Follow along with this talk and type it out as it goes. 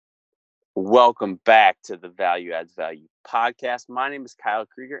Welcome back to the Value Adds Value podcast. My name is Kyle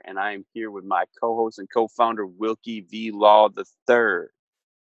Krieger, and I am here with my co-host and co-founder, Wilkie V. Law III.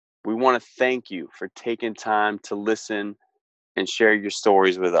 We want to thank you for taking time to listen and share your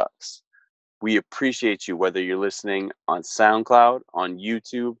stories with us. We appreciate you, whether you're listening on SoundCloud, on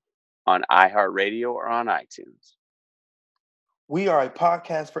YouTube, on iHeartRadio, or on iTunes. We are a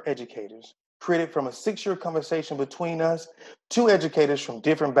podcast for educators, created from a 6-year conversation between us, two educators from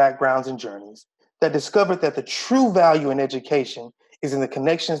different backgrounds and journeys, that discovered that the true value in education is in the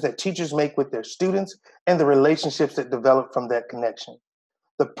connections that teachers make with their students and the relationships that develop from that connection.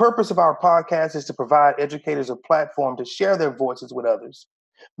 The purpose of our podcast is to provide educators a platform to share their voices with others,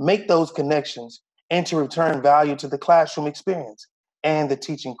 make those connections, and to return value to the classroom experience and the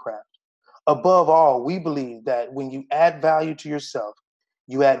teaching craft. Above all, we believe that when you add value to yourself,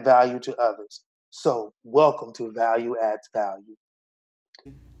 you add value to others. So, welcome to Value Adds Value.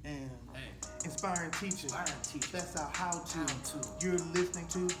 And inspiring teachers. That's our how-to. You're listening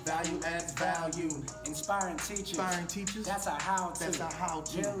to Value Adds Value. Inspiring teachers. That's our how-to.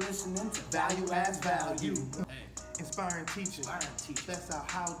 You're listening to Value Adds Value. Inspiring teachers. That's our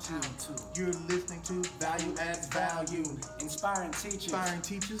how-to. You're listening to Value Adds Value. Inspiring teachers.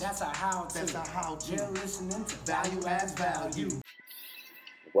 That's our how-to. You're listening to Value Adds Value.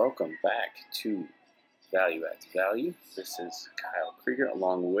 Welcome back to Value Adds Value. This is Kyle Krieger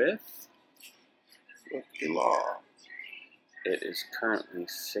along with Wilkie Law. It is currently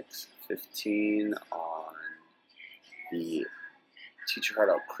 6:15 on the Teach Your Heart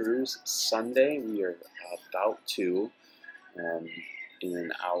Out Cruise Sunday. We are about to, in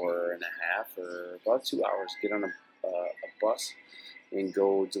an hour and a half or about 2 hours, get on a bus and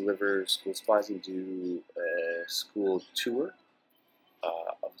go deliver school supplies and do a school tour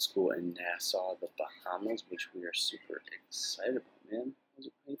of a school in Nassau, the Bahamas, which we are super excited about, man. How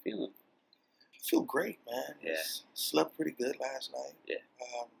are you feeling? I feel great, man. Yeah. Slept pretty good last night. Yeah.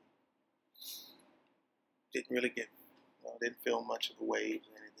 Didn't really didn't feel much of the waves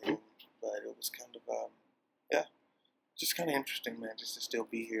or anything, but it was kind of, just kind of interesting, man, just to still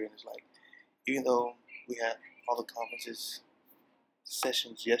be here. And it's like, even though we had all the conferences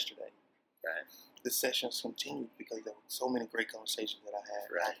sessions yesterday, Right. the sessions continued because there were so many great conversations that I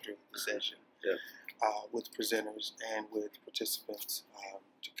had after the session with presenters and with participants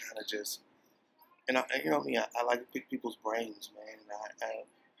to kind of just, and I like to pick people's brains, man. And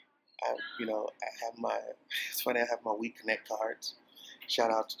I have my, it's funny, I have my We Connect cards. Shout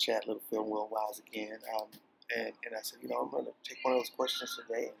out to Chad Littlefield and Will Wise again. And I said, I'm going to take one of those questions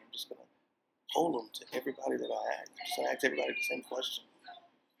today and I'm just going to hold them to everybody that I ask. I'm just going to ask everybody the same question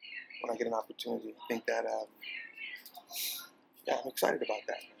when I get an opportunity. I think that, I'm excited about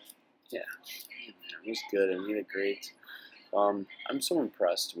that. Yeah, it was good, and we had a great. I'm so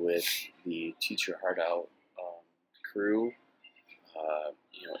impressed with the Teach Your Heart Out crew.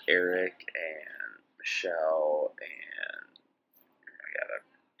 Eric and Michelle and I got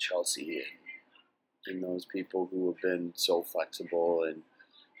Chelsea and those people who have been so flexible and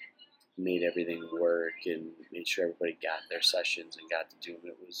made everything work and made sure everybody got their sessions and got to do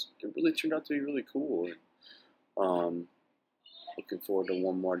them. It really turned out to be really cool. And looking forward to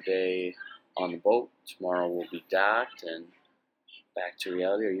one more day on the boat. Tomorrow we'll be docked and back to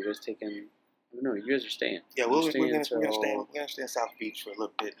reality. Are you guys taking? I don't know. You guys are staying. Yeah, we're gonna stay in South Beach for a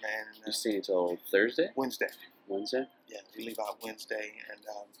little bit, man. And, you're staying until Thursday? Wednesday. Yeah, we leave out Wednesday, and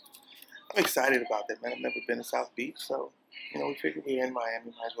I'm excited about that, man. I've never been to South Beach, so we figured we're in Miami,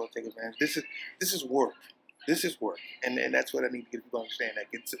 might as well take advantage. This is work. This is work, and that's what I need to get people to understand. Like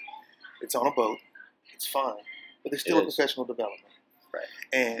it's on a boat, it's fun, but there's still a professional development. Right.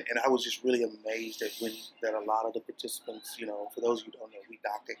 And I was just really amazed that a lot of the participants, for those who don't know, we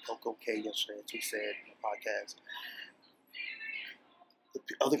docked at Coco Cay yesterday, as we said in the podcast. The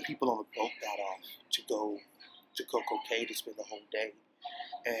other people on the boat got off to go to Coco Cay to spend the whole day,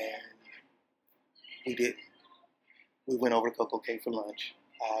 and we didn't. We went over to Coco Cay for lunch.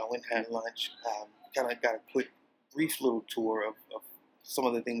 Went and had lunch. Kind of got a brief little tour of some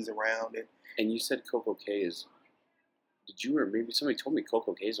of the things around it. And you said Coco Cay is. Did you or maybe somebody told me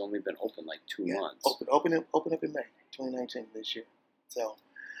Coco Cay's only been open like 2 months? Open up in May 2019 this year. So,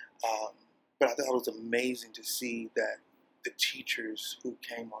 but I thought it was amazing to see that the teachers who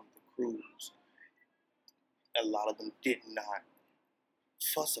came on the cruise, a lot of them did not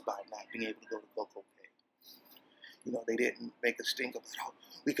fuss about not being able to go to Coco Cay. They didn't make a stink about,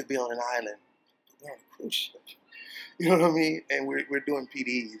 we could be on an island, but we're on a cruise ship. You know what I mean? And we're doing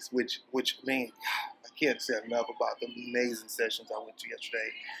PDs, which I mean, I can't say enough about the amazing sessions I went to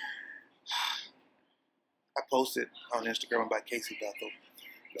yesterday. I posted on Instagram about Casey Bethel.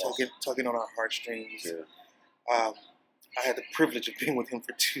 tugging on our heartstrings. Yeah. I had the privilege of being with him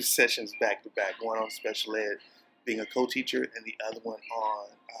for 2 sessions back to back, one on special ed, being a co-teacher, and the other one on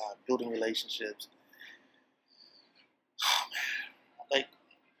building relationships. Oh, man. Like,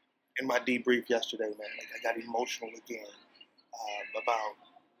 in my debrief yesterday, man, like I got emotional again about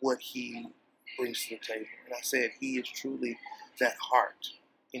what he brings to the table. And I said he is truly that heart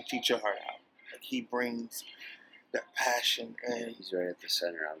in Teach Your Heart Out. Like, he brings that passion, and he's right at the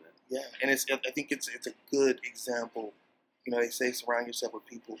center of it. Yeah, and I think it's a good example. You know, they say surround yourself with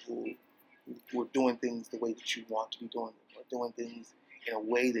people who are doing things the way that you want to be doing them, or doing things in a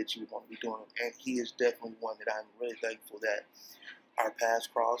way that you want to be doing them. And he is definitely one that I'm really thankful that our paths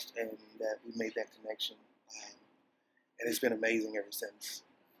crossed and that we made that connection. And it's been amazing ever since.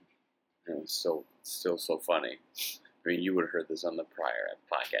 And it's still so funny. I mean, you would have heard this on the prior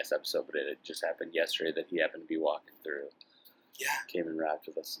podcast episode, but it had just happened yesterday that he happened to be walking through. Yeah. Came and rapped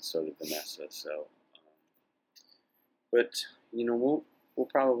with us, and so did Vanessa. So, but you know, we'll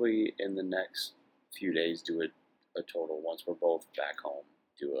probably in the next few days do a total, once we're both back home,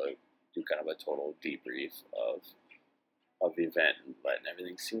 do kind of a total debrief of the event and letting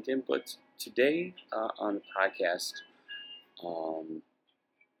everything sink in. But today on the podcast,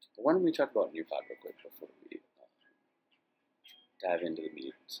 why don't we talk about Nearpod real quick before we dive into the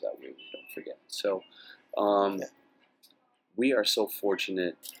meat, so that way we don't forget. So, we are so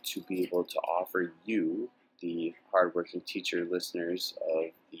fortunate to be able to offer you, the hardworking teacher listeners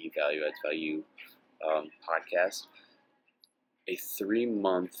of the Value Adds Value podcast, a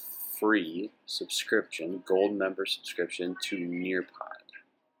 3-month free subscription, gold member subscription to Nearpod.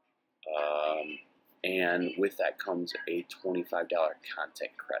 And with that comes a $25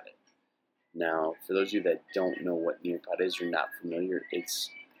 content credit. Now, for those of you that don't know what Nearpod is, you're not familiar, it's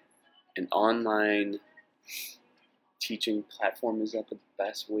an online teaching platform. Is that the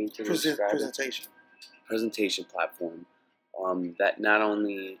best way to describe it? Presentation platform that not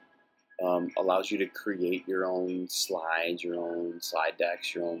only allows you to create your own slides, your own slide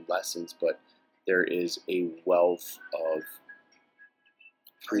decks, your own lessons, but there is a wealth of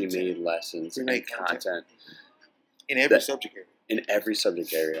pre-made lessons and content in every subject area. In every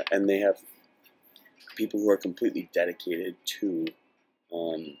subject area, and they have people who are completely dedicated to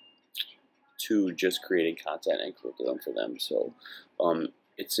just creating content and curriculum for them. So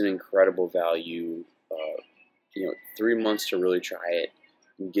it's an incredible value. 3 months to really try it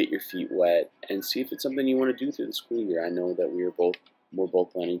and get your feet wet and see if it's something you want to do through the school year. I know that we're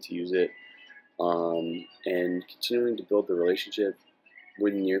both planning to use it and continuing to build the relationship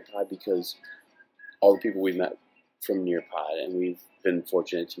with Nearpod, because all the people we've met from Nearpod, and we've been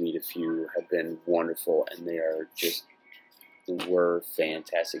fortunate to meet a few, have been wonderful, and were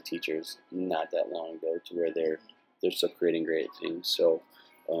fantastic teachers not that long ago, to where they're still creating great things. So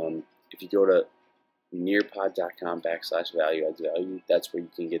if you go to nearpod.com/value-adds-value, that's where you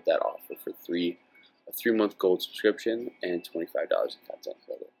can get that offer for a 3-month gold subscription and $25 in content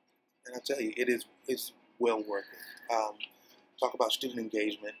credit. And I tell you, it's well worth it. Talk about student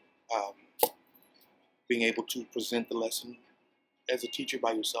engagement, being able to present the lesson as a teacher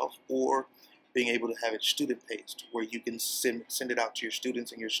by yourself, or being able to have it student-paced, where you can send it out to your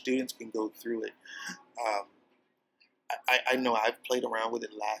students, and your students can go through it. I know I've played around with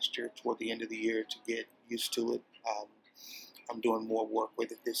it last year, toward the end of the year, to get used to it. I'm doing more work with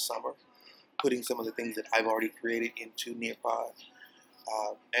it this summer, putting some of the things that I've already created into Nearpod,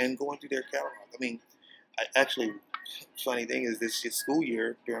 and going through their catalog. I mean, funny thing is, this school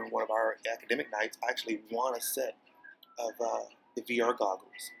year, during one of our academic nights, I actually won a set of the VR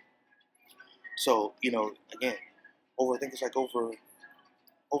goggles. So, again, I think it's like over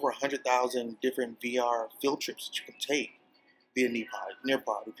 100,000 different VR field trips that you can take via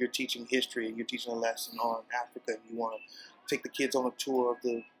Nearpod. If you're teaching history and you're teaching a lesson on Africa and you want to take the kids on a tour of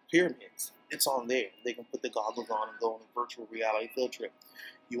the pyramids, it's on there. They can put the goggles on and go on a virtual reality field trip.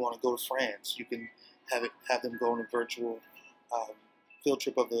 You want to go to France, you can have them go on a virtual field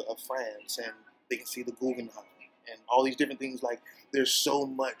trip of France, and they can see the Guggenheim and all these different things. Like, there's so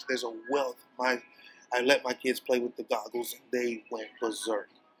much. There's a wealth. I let my kids play with the goggles, and they went berserk,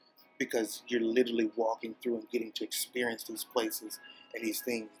 because you're literally walking through and getting to experience these places and these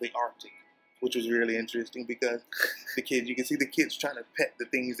things, the Arctic, which was really interesting, because you can see the kids trying to pet the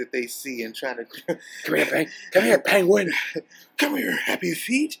things that they see and trying to come here, penguin, come here, happy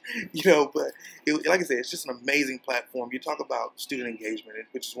feet, But like I said, it's just an amazing platform. You talk about student engagement,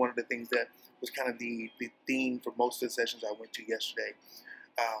 which is one of the things that was kind of the theme for most of the sessions I went to yesterday.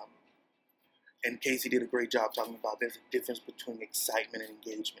 And Casey did a great job talking about there's a difference between excitement and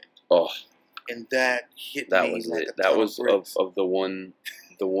engagement. Oh, and that hit that me was like it. a That ton was of bricks. of the one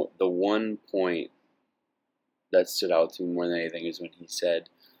the one point that stood out to me more than anything is when he said,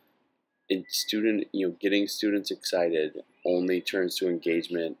 getting students excited only turns to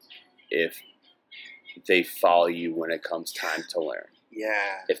engagement if they follow you when it comes time to learn.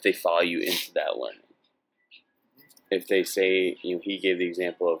 Yeah. If they follow you into that learning. If they say, he gave the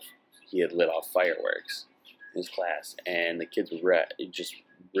example of he had lit off fireworks in his class, and the kids were just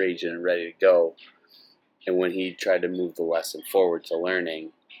raging and ready to go. And when he tried to move the lesson forward to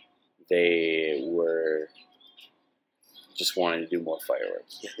learning, they were just wanting to do more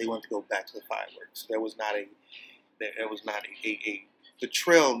fireworks. Yeah, they wanted to go back to the fireworks. There was not the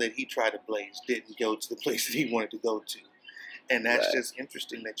trail that he tried to blaze didn't go to the place that he wanted to go to. And that's just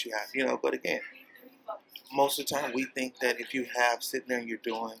interesting that you have, but again, most of the time we think that if you have sitting there and you're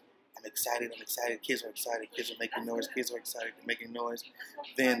doing, I'm excited, kids are excited, kids are making noise, kids are excited, they're making noise,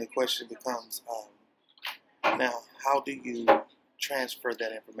 then the question becomes, now, how do you transfer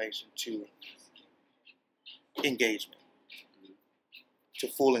that information to engagement, to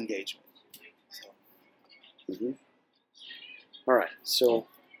full engagement? So. All right, so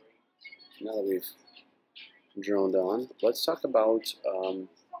now that we've droned on, let's talk about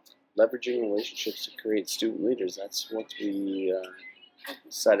leveraging relationships to create student leaders. That's what we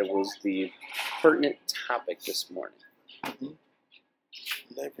decided was the pertinent topic this morning. Mm-hmm.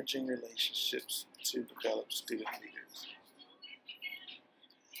 Leveraging relationships to develop student leaders.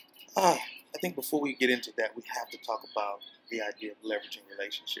 I think before we get into that, we have to talk about the idea of leveraging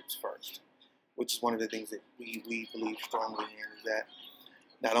relationships first, which is one of the things that we believe strongly in, is that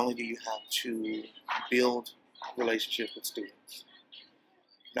not only do you have to build relationships with students,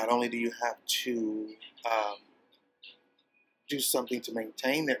 not only do you have to do something to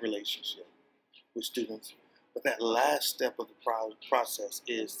maintain that relationship with students, but that last step of the process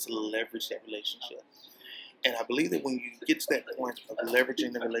is to leverage that relationship. And I believe that when you get to that point of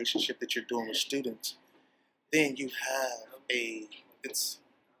leveraging the relationship that you're doing with students, then you have I'm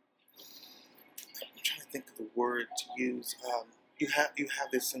trying to think of the word to use. You have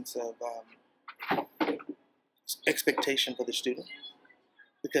this sense of expectation for the student,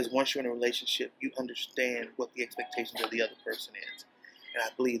 because once you're in a relationship, you understand what the expectations of the other person is. And I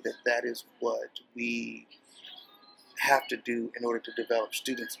believe that is what we have to do in order to develop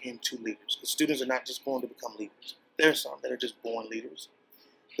students into leaders. Because students are not just born to become leaders. There are some that are just born leaders.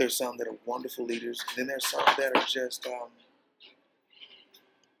 There's some that are wonderful leaders, and then there's some that are just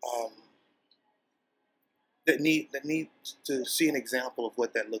that need to see an example of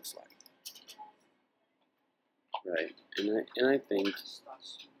what that looks like. Right, and I think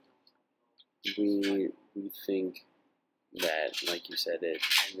we think that, like you said, and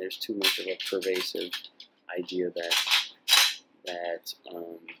there's too much of a pervasive idea that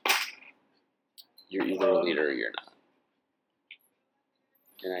you're either a leader or you're not.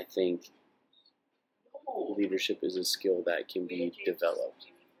 And I think leadership is a skill that can be developed.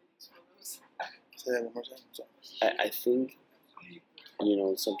 Say that one more time. I think,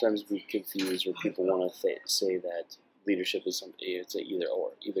 sometimes we confuse, or people want to say that leadership is something, it's an either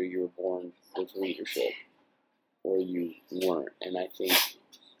or. Either you were born with leadership or you weren't. And I think,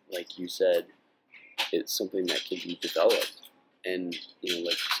 like you said, it's something that can be developed, and like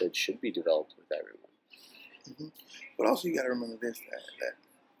you said, should be developed with everyone. Mm-hmm. But also, you got to remember this: that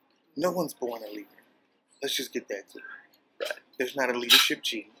no one's born a leader. Let's just get that clear. Right. There's not a leadership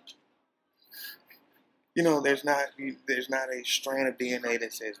gene. There's not a strand of DNA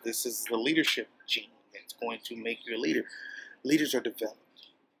that says this is the leadership gene that's going to make you a leader. Leaders are developed,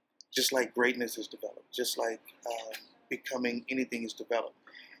 just like greatness is developed, just like becoming anything is developed.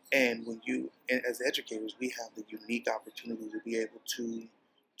 And as educators, we have the unique opportunity to be able to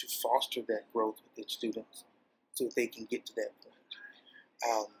foster that growth within students so that they can get to that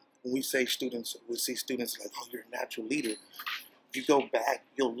point. When we say students, we see students like, oh, you're a natural leader. If you go back,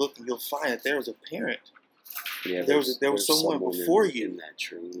 you'll look and you'll find that there was a parent. Yeah, there was someone before you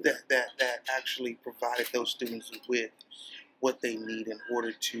that actually provided those students with what they need in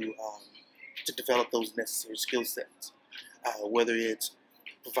order to develop those necessary skill sets. Whether it's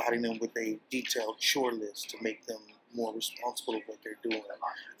providing them with a detailed chore list to make them more responsible of what they're doing,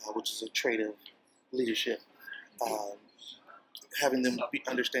 which is a trait of leadership. Having them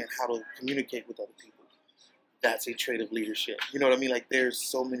understand how to communicate with other people. That's a trait of leadership. You know what I mean? Like, there's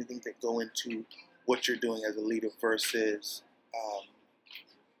so many things that go into what you're doing as a leader versus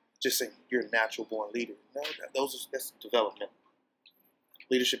just saying you're a natural born leader. No, that's developmental.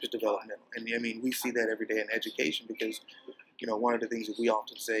 Leadership is developmental. And I mean, we see that every day in education because, one of the things that we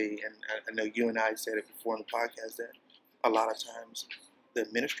often say, and I know you and I said it before in the podcast, that a lot of times the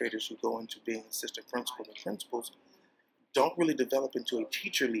administrators who go into being assistant principals and principals don't really develop into a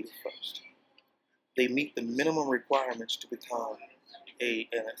teacher leader first. They meet the minimum requirements to become an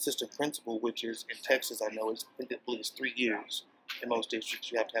assistant principal, which is in Texas, I know, I believe it's 3 years. In most districts,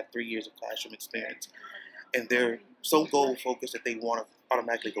 you have to have 3 years of classroom experience. And they're so goal focused that they want to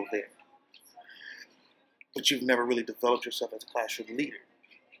automatically go there. But you've never really developed yourself as a classroom leader,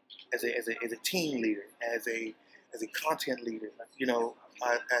 as a team leader, as a content leader,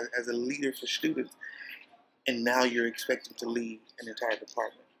 as a leader for students. And now you're expected to lead an entire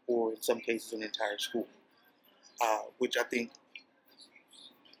department, or in some cases, an entire school. Which I think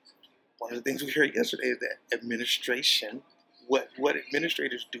one of the things we heard yesterday is that administration, what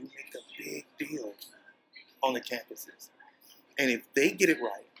administrators do, make a big deal on the campuses. And if they get it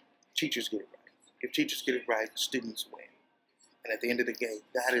right, teachers get it right. If teachers get it right, students win. And at the end of the day,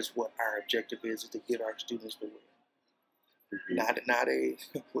 that is what our objective is to get our students to win. Mm-hmm. Not a,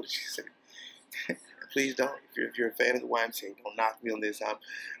 what did she say? Please don't, if you're a fan of the YMCA, don't knock me on this. I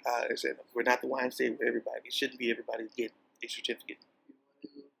said, we're not the YMCA for everybody. It shouldn't be everybody to get a certificate.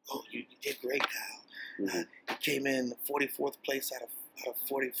 Oh, you did great, Kyle. Mm-hmm. You came in 44th place out of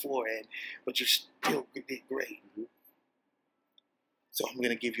 44, but you still did great. Mm-hmm. So I'm going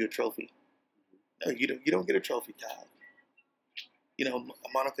to give you a trophy. No, you don't get a trophy, Kyle.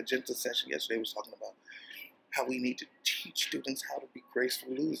 Monica Gentle's session yesterday was talking about how we need to teach students how to be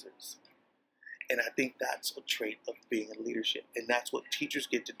graceful losers. And I think that's a trait of being in leadership. And that's what teachers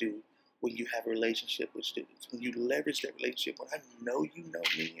get to do when you have a relationship with students. When you leverage that relationship, when I know you know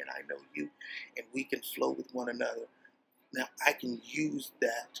me and I know you, and we can flow with one another. Now I can use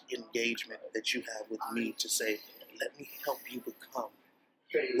that engagement that you have with me to say, let me help you become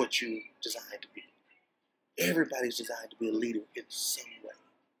what you designed to be. Everybody's designed to be a leader in some way.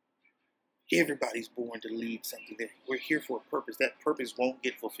 Everybody's born to lead something. We're here for a purpose. That purpose won't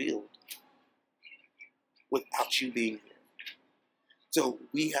get fulfilled without you being here. So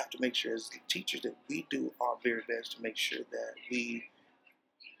we have to make sure as teachers that we do our very best to make sure that we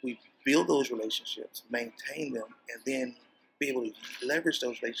build those relationships, maintain them, and then be able to leverage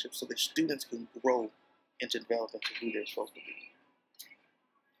those relationships so that students can grow into developing to who they're supposed to be.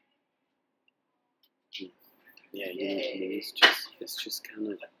 Yeah, it's just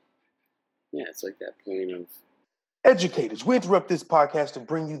kind of, it's like that point of... Educators, we interrupt this podcast to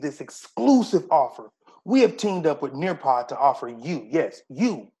bring you this exclusive offer. We have teamed up with Nearpod to offer you, yes,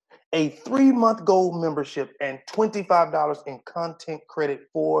 you, a 3-month gold membership and $25 in content credit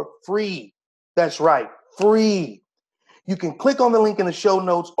for free. That's right, free. You can click on the link in the show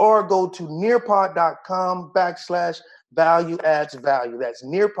notes or go to nearpod.com/value-adds-value. That's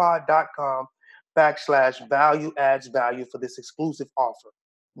nearpod.com/value-adds-value for this exclusive offer.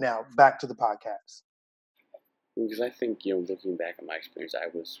 Now, back to the podcast. Because I think, looking back at my experience, I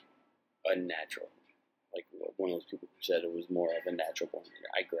was a natural. Like one of those people who said it was more of a natural born leader.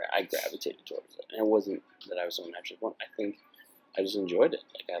 I gravitated towards it. And it wasn't that I was so naturally born. I think I just enjoyed it.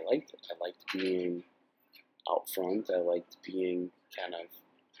 Like I liked it. I liked being out front. I liked being kind of,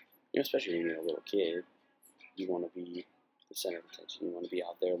 especially when you're a little kid, you want to be the center of attention. You want to be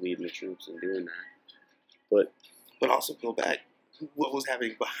out there leading the troops and doing that. But also go back, what was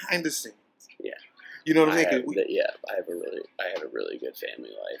happening behind the scenes. Yeah. You know what I'm saying? I had a really good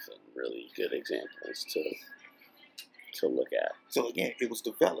family life and really good examples to look at. So again, it was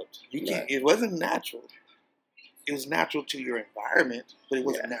developed. It wasn't natural. It was natural to your environment, but it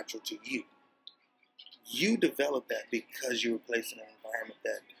wasn't natural to you. You developed that because you were placed in an environment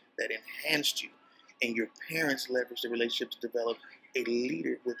that enhanced you, and your parents leveraged the relationship to develop a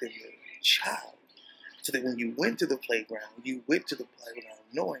leader within the child. So that when you went to the playground,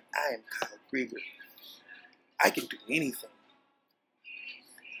 knowing I am Kyle Krieger. I can do anything.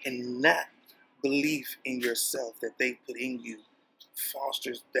 And that belief in yourself that they put in you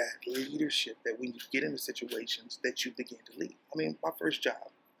fosters that leadership that when you get into situations that you begin to lead. I mean, my first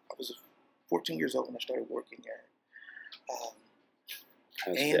job, I was 14 years old when I started working at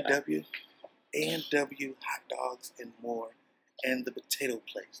A&W Hot Dogs and More, and the Potato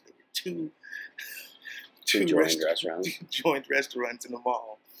Place. There were two joint restaurants in the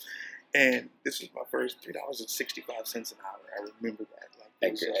mall. And this was my first $3.65 an hour. I remember that.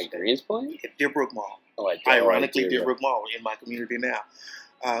 At Greens Point? At Deerbrook Mall. Ironically, Deerbrook Mall in my community now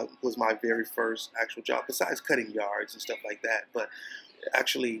was my very first actual job, besides cutting yards and stuff like that. But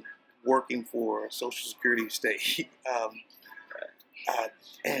actually working for Social Security State.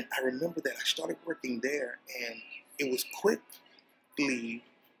 And I remember that I started working there, and it was quickly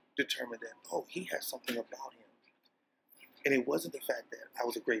determined that, he has something about him. And it wasn't the fact that I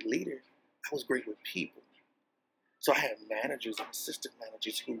was a great leader. I was great with people. So I had managers and assistant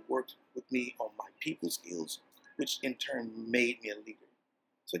managers who worked with me on my people skills which in turn made me a leader.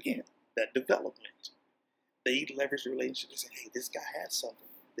 So again, that development. They leveraged the relationship and said, hey, this guy had something.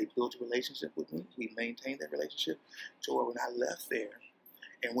 They built a relationship with me. We maintained that relationship to where when I left there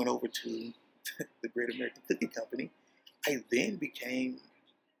and went over to the Great American Cookie Company, I then became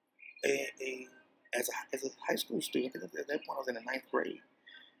as a high school student. At that point, I was in the ninth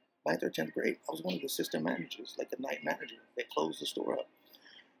or 10th grade. I was one of the assistant managers, like a night manager that closed the store up.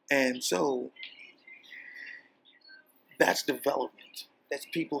 And so that's development. That's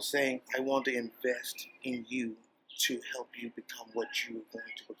people saying, I want to invest in you to help you become what you are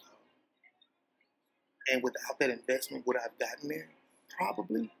going to become. And without that investment, would I have gotten there?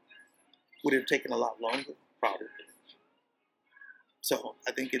 Probably. Would it have taken a lot longer? Probably. So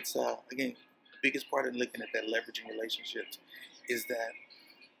I think it's, again, the biggest part in looking at that leveraging relationships is that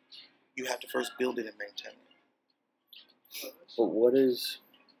you have to first build it and maintain it. But what is,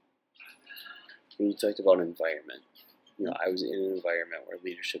 when you talked about environment, I was in an environment where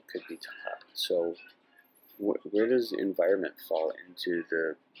leadership could be taught. So where does environment fall into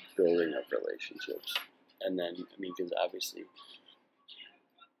the building of relationships? And then, because obviously,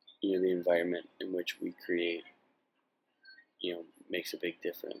 the environment in which we create, makes a big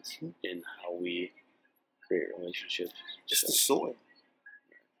difference in how we create relationships. It's the soil.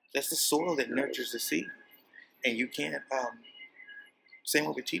 That's the soil that nurtures the seed. And you can't,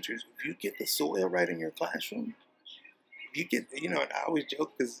 same with teachers, if you get the soil right in your classroom, you get, and I always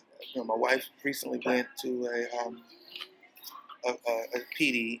joke because, my wife recently went to a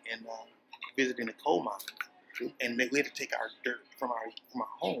PD and visiting a coal mine. And we had to take our dirt from our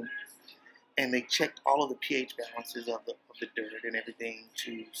home, and they checked all of the pH balances of the dirt and everything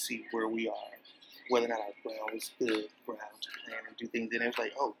to see where we are, whether or not our ground was good ground to plant and do things. And it was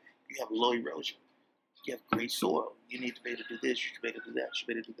like, oh, you have low erosion, you have great soil, you need to be able to do this, you should be able to do that, you should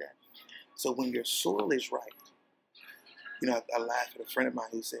be able to do that. So when your soil is right, I laugh at a friend of mine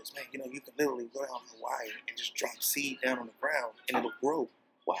who says, man, you can literally go down to Hawaii and just drop seed down on the ground and it'll grow.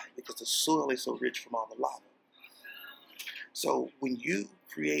 Why? Because the soil is so rich from all the lava. So when you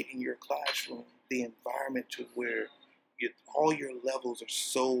create in your classroom the environment to where all your levels are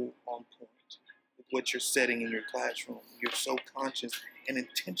so on point with what you're setting in your classroom, you're so conscious and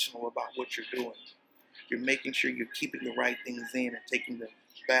intentional about what you're doing. You're making sure you're keeping the right things in and taking the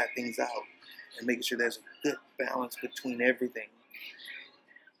bad things out and making sure there's a good balance between everything.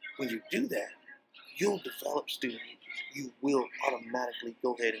 When you do that, you'll develop student leaders. You will automatically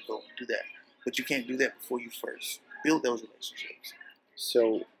go ahead and go and do that. But you can't do that before you first build those relationships.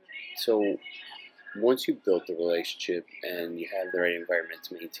 So once you built the relationship and you have the right environment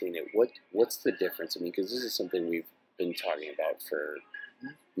to maintain it, what's the difference? Because this is something we've been talking about for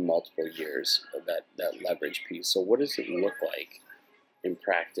multiple years, that leverage piece. So what does it look like in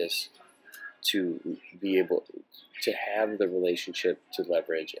practice to be able to have the relationship to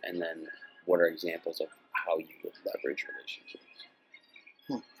leverage, and then what are examples of how you would leverage relationships?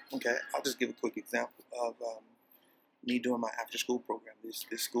 Okay, I'll just give a quick example of me doing my after-school program this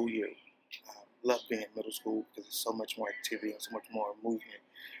school year. Love being in middle school because there's so much more activity and so much more movement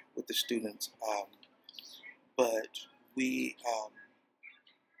with the students. But we,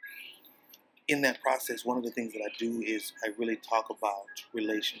 in that process, one of the things that I do is I really talk about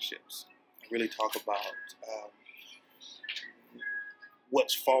relationships. I really talk about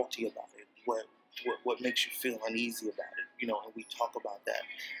what's faulty about it, what makes you feel uneasy about it, and we talk about that.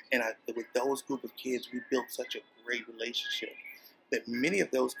 And with those group of kids, we built such a great relationship that many of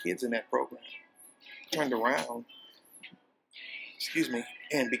those kids in that program turned around,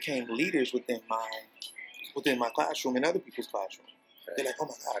 and became leaders within my classroom and other people's classroom. Right. They're like, oh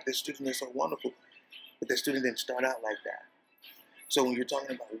my God, this student is so wonderful. But that student didn't start out like that. So when you're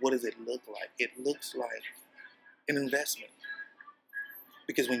talking about what does it look like, it looks like an investment.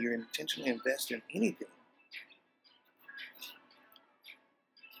 Because when you're intentionally investing in anything,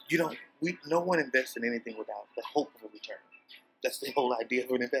 no one invests in anything without the hope of a return. That's the whole idea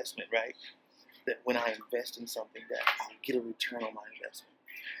of an investment, right? That when I invest in something, that I'll get a return on my investment.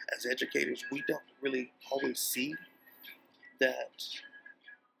 As educators, we don't really always see that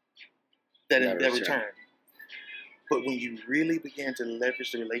return. But when you really begin to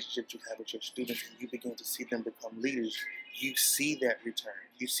leverage the relationships you have with your students and you begin to see them become leaders, you see that return.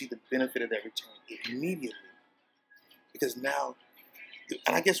 You see the benefit of that return immediately. Because now,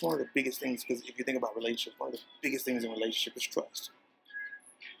 and I guess one of the biggest things, because if you think about relationships, one of the biggest things in relationship is trust.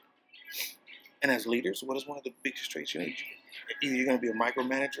 And as leaders, what is one of the biggest traits you need? Either you're going to be a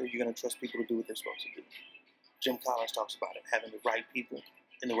micromanager or you're going to trust people to do what they're supposed to do. Jim Collins talks about it, having the right people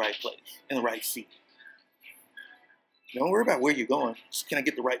in the right place, in the right seat. Don't worry about where you're going. Just can I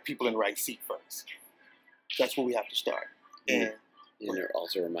get the right people in the right seat first? That's where we have to start. And it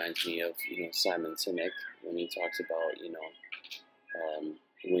also reminds me of, Simon Sinek when he talks about,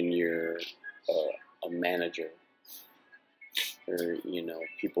 when you're a manager or,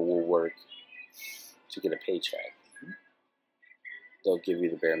 people will work to get a paycheck. They'll give you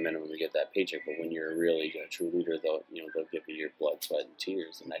the bare minimum to get that paycheck, but when you're really a true leader, they'll give you your blood, sweat, and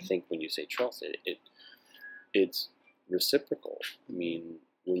tears. And I think when you say trust, it's reciprocal. I mean,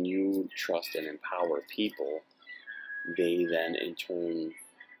 when you trust and empower people, they then in turn,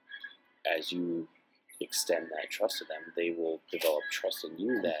 as you extend that trust to them, they will develop trust in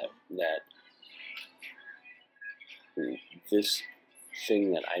you that this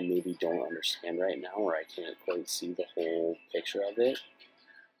thing that I maybe don't understand right now, or I can't quite see the whole picture of it,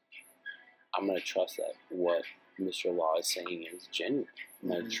 I'm going to trust that what Mr. Law is saying is genuine. I'm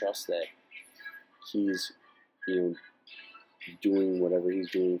going to trust that he's, doing whatever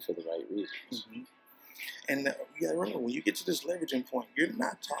he's doing for the right reasons. And you got to remember, when you get to this leveraging point, you're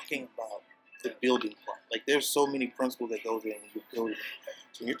not talking about the building part. Like, there's so many principles that goes in when you're building it.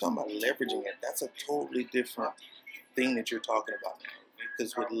 So when you're talking about leveraging it, that's a totally different thing that you're talking about now.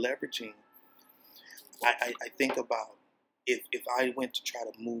 Because with leveraging, I think about if I went to try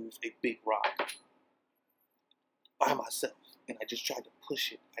to move a big rock by myself and I just tried to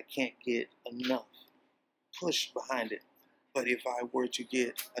push it, I can't get enough push behind it. But if I were to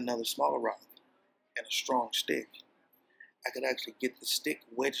get another smaller rock and a strong stick, I could actually get the stick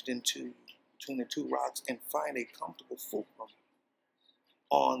wedged into between the two rocks and find a comfortable fulcrum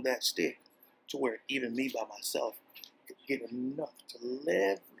on that stick to where even me by myself could get enough to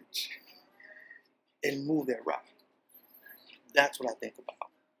leverage and move that rock. That's what I think about.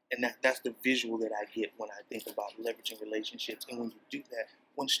 And that's the visual that I get when I think about leveraging relationships. And when you do that,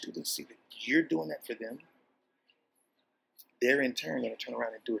 when students see that you're doing that for them, they're in turn going to turn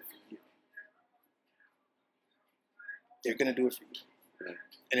around and do it for you. They're going to do it for you.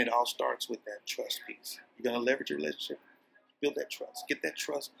 And it all starts with that trust piece. You're going to leverage your relationship, build that trust, get that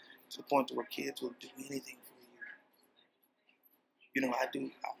trust to the point to where kids will do anything for you.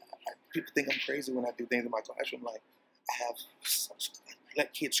 People think I'm crazy when I do things in my classroom. Like, I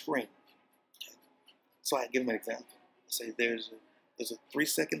let kids scream. Okay? So I give them an example. I say there's a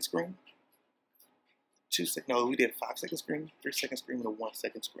 3-second scream, we did a 5-second scream, 3-second scream, and a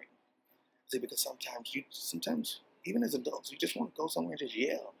 1-second scream. I say because sometimes even as adults, you just want to go somewhere and just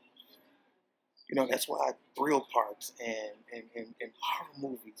yell. That's why thrill parks and horror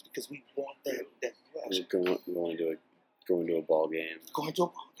movies, because we want that rush. Going to a ball game. Going to a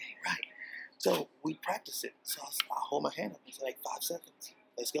ball game, right. So we practice it. So I hold my hand up and say, like, 5 seconds.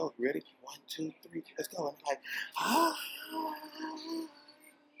 Let's go. Ready? 1, 2, 3. Let's go. And I'm like,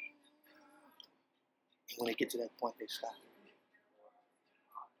 And when they get to that point, they stop.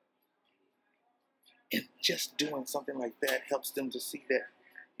 And just doing something like that helps them to see that,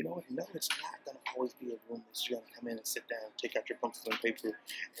 no, it's not going to always be a room that you're going to come in and sit down, take out your pencils and paper,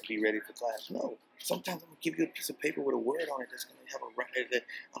 and be ready for class. No. Sometimes I'm going to give you a piece of paper with a word on it that's going to have a rhyme.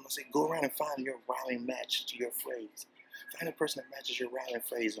 I'm going to say, go around and find your rhyming match to your phrase. Find a person that matches your rhyming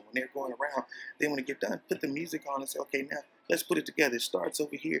phrase. And when they're going around, then when they get done, put the music on and say, okay, now let's put it together. It starts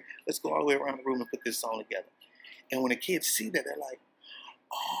over here. Let's go all the way around the room and put this song together. And when the kids see that, they're like,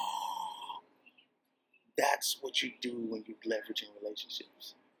 oh, that's what you do when you're leveraging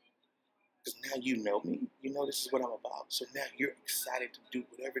relationships. Because now you know me. You know this is what I'm about. So now you're excited to do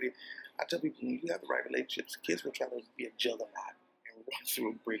whatever it is. I tell people, when you have the right relationships, kids will try to be a juggernaut and run through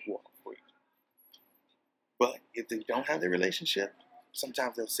a brick wall for you. But if they don't have the relationship,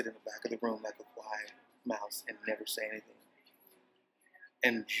 sometimes they'll sit in the back of the room like a quiet mouse and never say anything.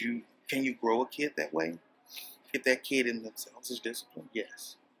 And can you grow a kid that way? If that kid in themselves is disciplined,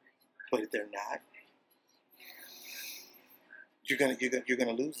 yes. But if they're not, you're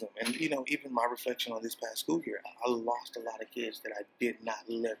gonna lose them. And even my reflection on this past school year, I lost a lot of kids that I did not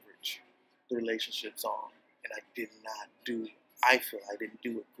leverage the relationships on, and I feel I didn't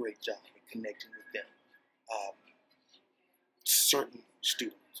do a great job of connecting with them. Certain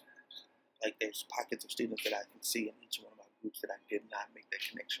students, like there's pockets of students that I can see in each one of my groups that I did not make that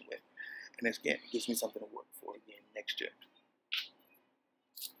connection with, and again, it gives me something to work for again next year.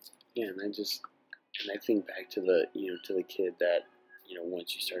 Yeah, and I think back to the kid that,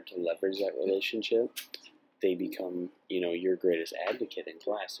 once you start to leverage that relationship, they become, your greatest advocate in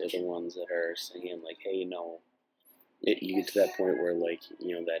class. They're the ones that are saying, like, hey, you get to that point where, like,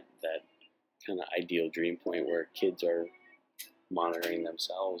 that kind of ideal dream point where kids are monitoring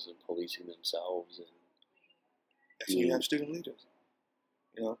themselves and policing themselves. And that's when you have student leaders.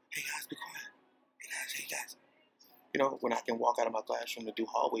 Hey guys, be quiet. Hey guys. When I can walk out of my classroom to do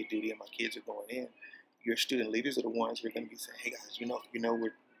hallway duty and my kids are going in, your student leaders are the ones who are going to be saying, "Hey guys, the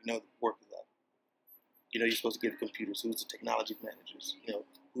work is up. You're supposed to get the computers. Who's the technology managers?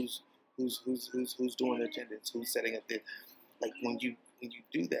 Who's doing the attendance? Who's setting up this? Like when you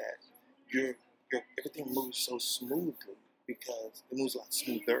do that, your everything moves so smoothly because it moves a lot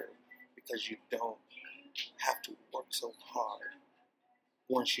smoother because you don't have to work so hard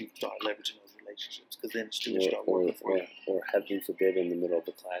once you start leveraging those relationships, because then the students start working for you. Or heaven forbid, in the middle of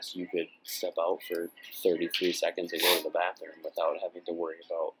the class, you could step out for 33 seconds and go to the bathroom without having to worry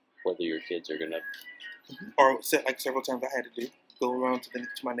about whether your kids are going to... Or like several times I had to do, go around to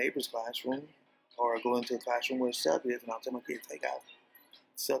my neighbor's classroom or go into a classroom where a sub is, and I'll tell my kids, "Hey guys,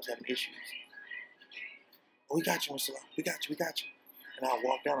 sub's having issues. Oh, we got you, Mr. Locke. We got you. And I'll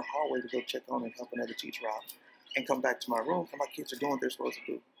walk down the hallway to go check on and help another teacher out and come back to my room and my kids are doing what they're supposed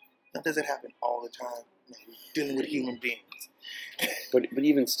to do. Now, does it happen all the time? We're dealing with human beings. But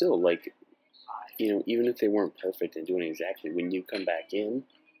even still, like, even if they weren't perfect and doing exactly, when you come back in,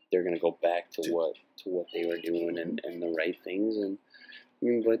 they're going to go back to what they were doing and the right things. And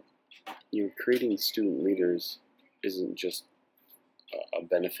but creating student leaders isn't just a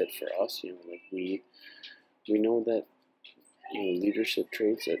benefit for us. Like we know that leadership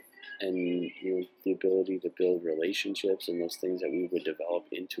traits and the ability to build relationships and those things that we would develop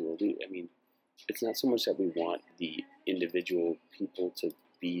into a leader. I mean, it's not so much that we want the individual people to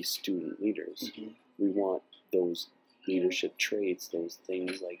be student leaders. Mm-hmm. We want those leadership traits, those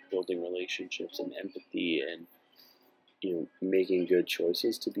things like building relationships and empathy and making good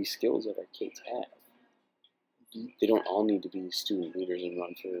choices to be skills that our kids have. Mm-hmm. They don't all need to be student leaders and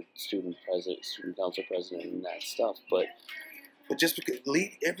run for student council president and that stuff, but just because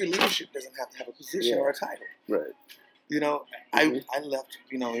every leadership doesn't have to have a position or a title. Right. I left,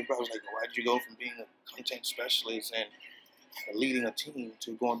 everybody was like, "Why did you go from being a content specialist and leading a team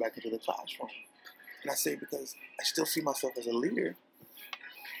to going back into the classroom?" And I say, because I still see myself as a leader.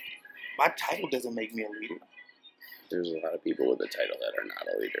 My title doesn't make me a leader. There's a lot of people with a title that are not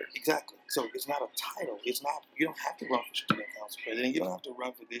a leader. Exactly. So it's not a title. It's not. You don't have to run for student council president. You don't have to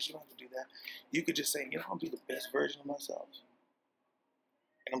run for this. You don't have to do that. You could just say, I'll be the best version of myself.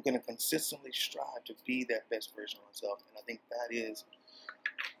 And I'm going to consistently strive to be that best version of myself. And I think that is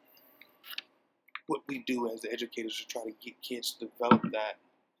what we do as educators, to try to get kids to develop that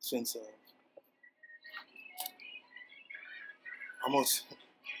sense of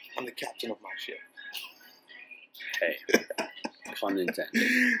I'm the captain of my ship. Hey, pun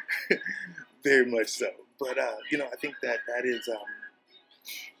intended. Very much so. But, I think that is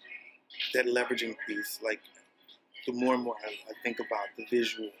that leveraging piece, like, the more and more I think about the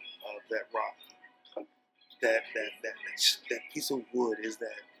visual of that rock, that piece of wood is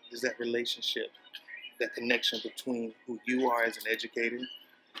that relationship, that connection between who you are as an educator,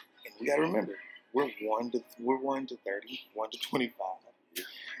 and we got to remember, we're 1 to 30, 1 to 25.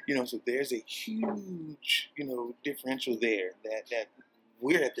 So there's a huge, differential there that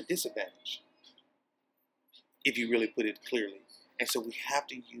we're at the disadvantage, if you really put it clearly. And so we have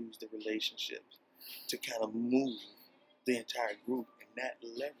to use the relationships to kind of move the entire group, and that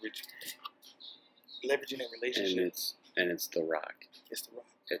leveraging that relationship. And it's the rock. It's the rock.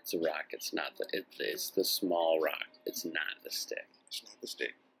 It's the rock. It's not it's the small rock. It's not the stick. It's not the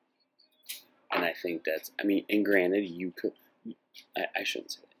stick. And I think and granted, you could, I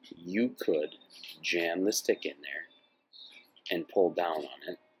shouldn't say that. You could jam the stick in there and pull down on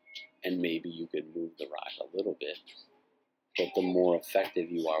it, and maybe you could move the rock a little bit. But the more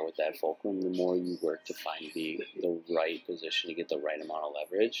effective you are with that fulcrum, the more you work to find the right position to get the right amount of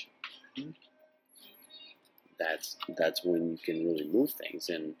leverage. That's when you can really move things,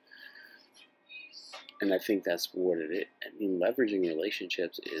 and I think that's what it is. I mean, leveraging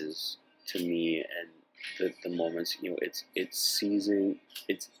relationships is, to me, and the moments, it's seizing,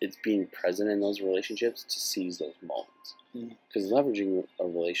 it's being present in those relationships to seize those moments. Because leveraging a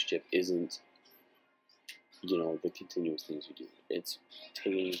relationship isn't the continuous things you do. It's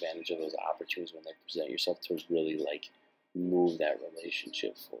taking advantage of those opportunities when they present yourself to really move that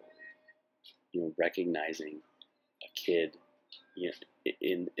relationship forward. Recognizing a kid,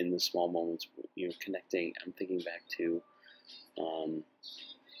 in the small moments, connecting. I'm thinking back to,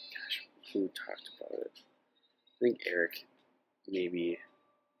 who talked about it? I think Eric, maybe.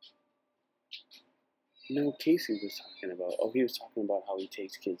 No, Casey was talking about. Oh, he was talking about how he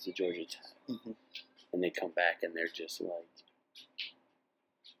takes kids to Georgia Tech. Mm-hmm. And they come back and they're just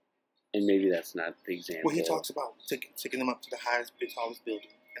and maybe that's not the example. Well, he talks about taking them up to the highest, tallest building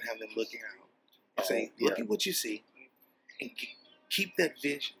and having them looking out and saying, look at what you see and keep that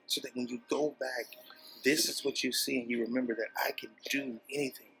vision so that when you go back, this is what you see, and you remember that I can do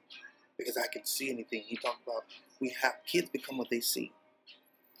anything because I can see anything. He talked about kids become what they see.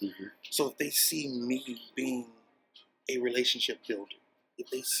 Mm-hmm. So if they see me being a relationship builder, if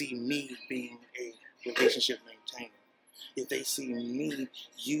they see me being a relationship maintainer, if they see me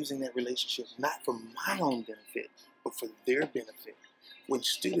using that relationship not for my own benefit, but for their benefit, when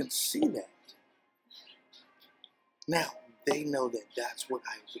students see that, now they know that that's what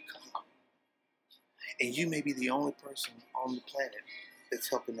I become. And you may be the only person on the planet that's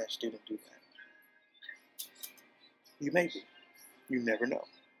helping that student do that. You may be. You never know.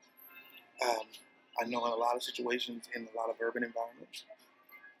 I know in a lot of situations, in a lot of urban environments,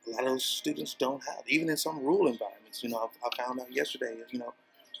 a lot of those students don't have, even in some rural environments. I found out yesterday,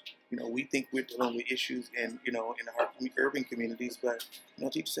 we think we're dealing with issues in our urban communities, but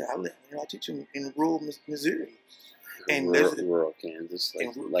teachers say, I teach in rural Missouri. And rural Kansas,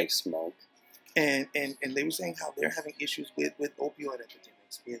 like smoke. And they were saying how they're having issues with opioid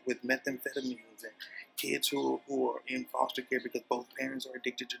epidemics, with methamphetamines, and kids who are in foster care because both parents are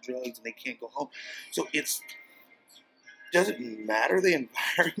addicted to drugs and they can't go home. So doesn't matter the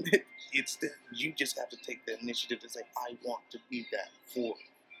environment. It's that you just have to take the initiative to say, I want to be that for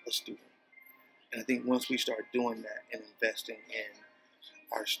a student. And I think once we start doing that and investing in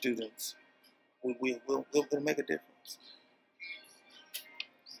our students, we'll make a difference.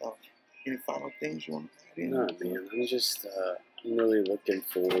 So, any final things you want to add in? No, man. I'm really looking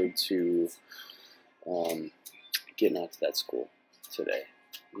forward to getting out to that school today.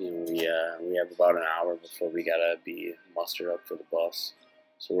 We have about an hour before we gotta be mustered up for the bus,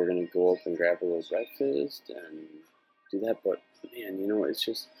 so we're gonna go up and grab a little breakfast and do that. But man, it's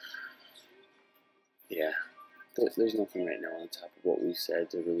just, yeah. There's nothing right now on top of what we said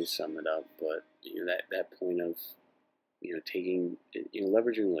to really sum it up. But that point of taking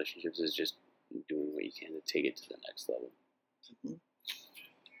leveraging relationships is just doing what you can to take it to the next level. Mm-hmm.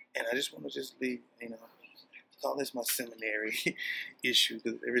 And I just want to leave, call this my seminary issue,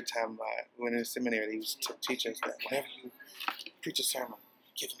 because every time I went in seminary, they used to teach us that whenever you preach a sermon,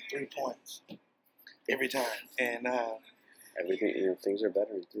 give them 3 points every time. And everything, things are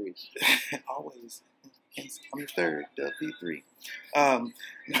better in threes. Always. I'm the third, the V3.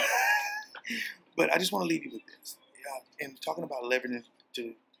 But I just want to leave you with this. In talking about leveraging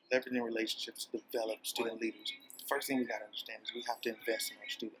relationships to develop student leaders, the first thing we got to understand is we have to invest in our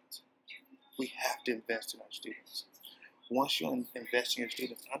students. We have to invest in our students. Once you invest in your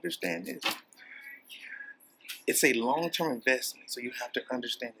students, understand this. It's a long-term investment, so you have to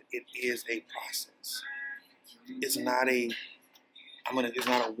understand that it is a process. It's not a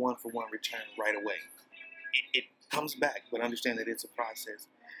one-for-one return right away. It comes back, but understand that it's a process.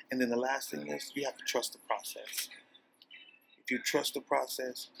 And then the last thing is you have to trust the process. If you trust the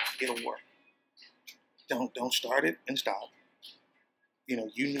process, it'll work. Don't start it and stop.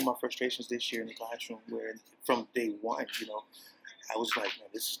 You knew my frustrations this year in the classroom, where from day one, I was like, man,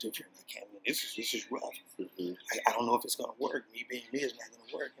 this is different. I can't. This is rough. Mm-hmm. I don't know if it's gonna work. Me being me is not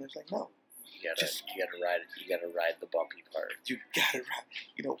gonna work. And it's like, no. You gotta ride it. You gotta ride the bumpy part. You gotta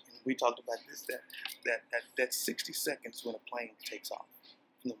ride. We talked about this. That 60 seconds when a plane takes off.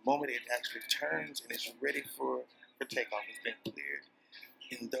 From the moment it actually turns and it's ready for takeoff, it's been cleared.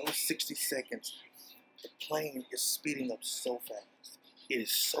 In those 60 seconds, the plane is speeding up so fast. It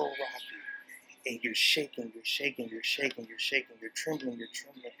is so rocky. And you're shaking, you're trembling,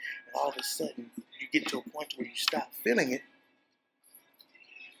 and all of a sudden you get to a point where you stop feeling it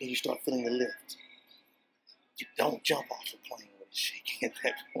and you start feeling the lift. You don't jump off the plane when it's shaking at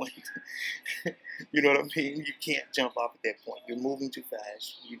that point. You know what I mean? You can't jump off at that point. You're moving too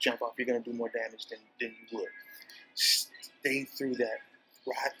fast. You jump off, you're going to do more damage than you would. Stay through that,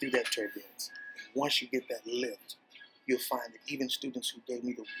 ride through that turbulence. Once you get that lift, you'll find that even students who gave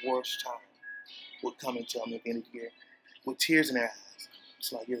me the worst time would come and tell me at the end of the year with tears in their eyes,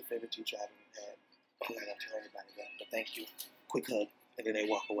 it's like, you're the favorite teacher I've ever had. I'm not going to tell anybody that, but thank you. Quick hug, and then they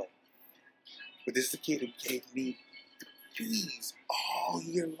walk away. But this is the kid who gave me the B's all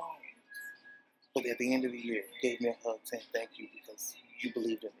year long. But at the end of the year, gave me a hug saying thank you because you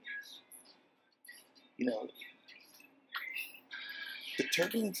believed in me. The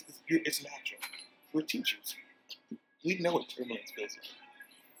turbulence, it's natural. We're teachers. We know what turbulence feels like.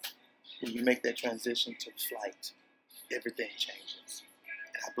 When you make that transition to flight, everything changes.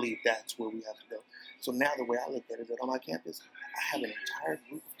 And I believe that's where we have to go. So now the way I look at it is that on my campus, I have an entire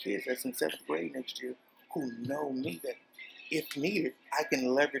group of kids that's in 7th grade next year who know me that if needed, I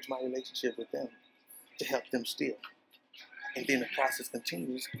can leverage my relationship with them to help them still. And then the process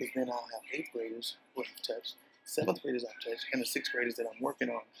continues because then I'll have 8th graders who I've touched, 7th graders I've touched, and the 6th graders that I'm working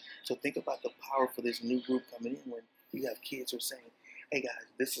on. So think about the power for this new group coming in when you have kids who are saying, hey guys,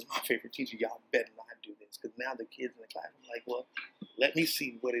 this is my favorite teacher. Y'all better not do this, because now the kids in the class are like, well, let me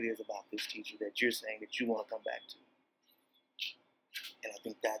see what it is about this teacher that you're saying that you want to come back to. And I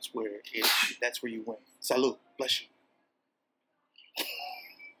think that's where you win. Salud, bless you.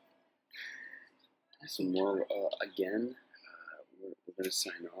 Some more again. We're going to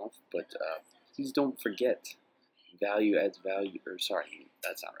sign off, but please don't forget Value Adds Value. Or sorry,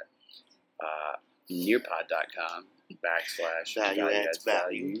 that's not right. Nearpod.com/Value Adds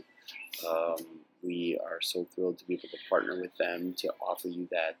Value. We are so thrilled to be able to partner with them to offer you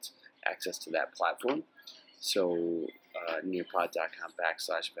that access to that platform. So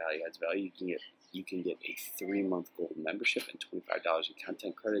nearpod.com/Value Adds Value. You can get a 3-month gold membership and $25 in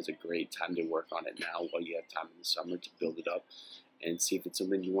content credit. Is a great time to work on it now while you have time in the summer to build it up and see if it's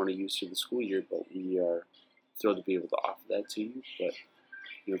something you want to use through the school year. But we are thrilled to be able to offer that to you. But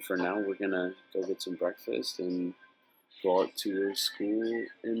for now, we're gonna go get some breakfast and go out to a school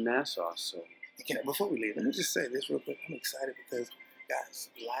in Nassau. So before we leave, let me just say this real quick. I'm excited because, guys,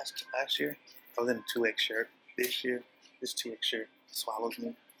 last year I was in a 2X shirt. This year, this 2X shirt swallows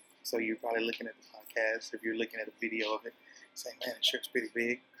me. So you're probably looking at the podcast, if you're looking at a video of it, saying, man, the shirt's pretty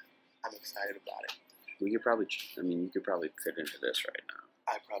big. I'm excited about it. You could probably fit into this right now.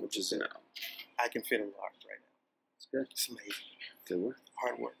 I probably just I can fit a large right now. It's good. It's amazing. Good work.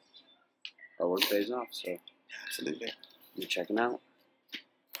 Hard work. Hard work pays off, so. Absolutely. You're checking out.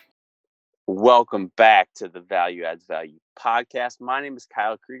 Welcome back to the Value Adds Value podcast. My name is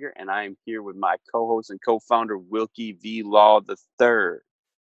Kyle Krieger, and I am here with my co-host and co-founder, Wilkie V. Law III.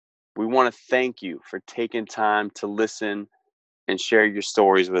 We want to thank you for taking time to listen and share your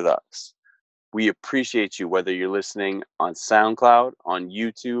stories with us. We appreciate you, whether you're listening on SoundCloud, on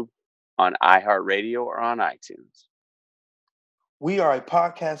YouTube, on iHeartRadio, or on iTunes. We are a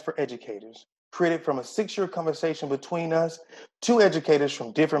podcast for educators, created from a 6-year conversation between us, 2 educators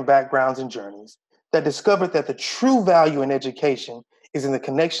from different backgrounds and journeys, that discovered that the true value in education is in the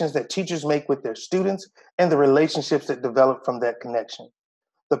connections that teachers make with their students and the relationships that develop from that connection.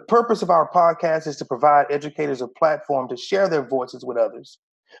 The purpose of our podcast is to provide educators a platform to share their voices with others,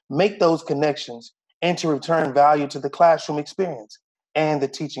 make those connections, and to return value to the classroom experience and the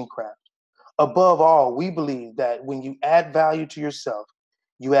teaching craft. Above all, we believe that when you add value to yourself,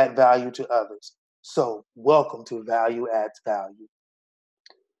 you add value to others. So welcome to Value Adds Value.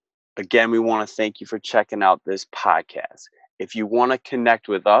 Again, we want to thank you for checking out this podcast. If you want to connect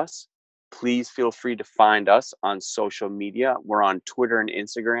with us, please feel free to find us on social media. We're on Twitter and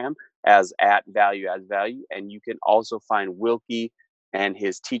Instagram as @ValueAdsValue. And you can also find Wilkie and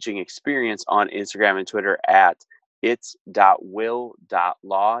his teaching experience on Instagram and Twitter at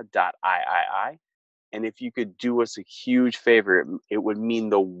its.will.law.iii. And if you could do us a huge favor, it would mean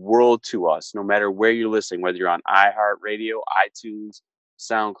the world to us, no matter where you're listening, whether you're on iHeartRadio, iTunes,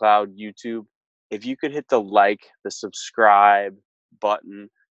 SoundCloud, YouTube. If you could hit the like, the subscribe button,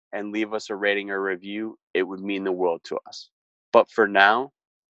 and leave us a rating or review, it would mean the world to us. But for now,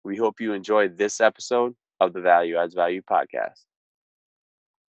 we hope you enjoyed this episode of the Value Adds Value podcast.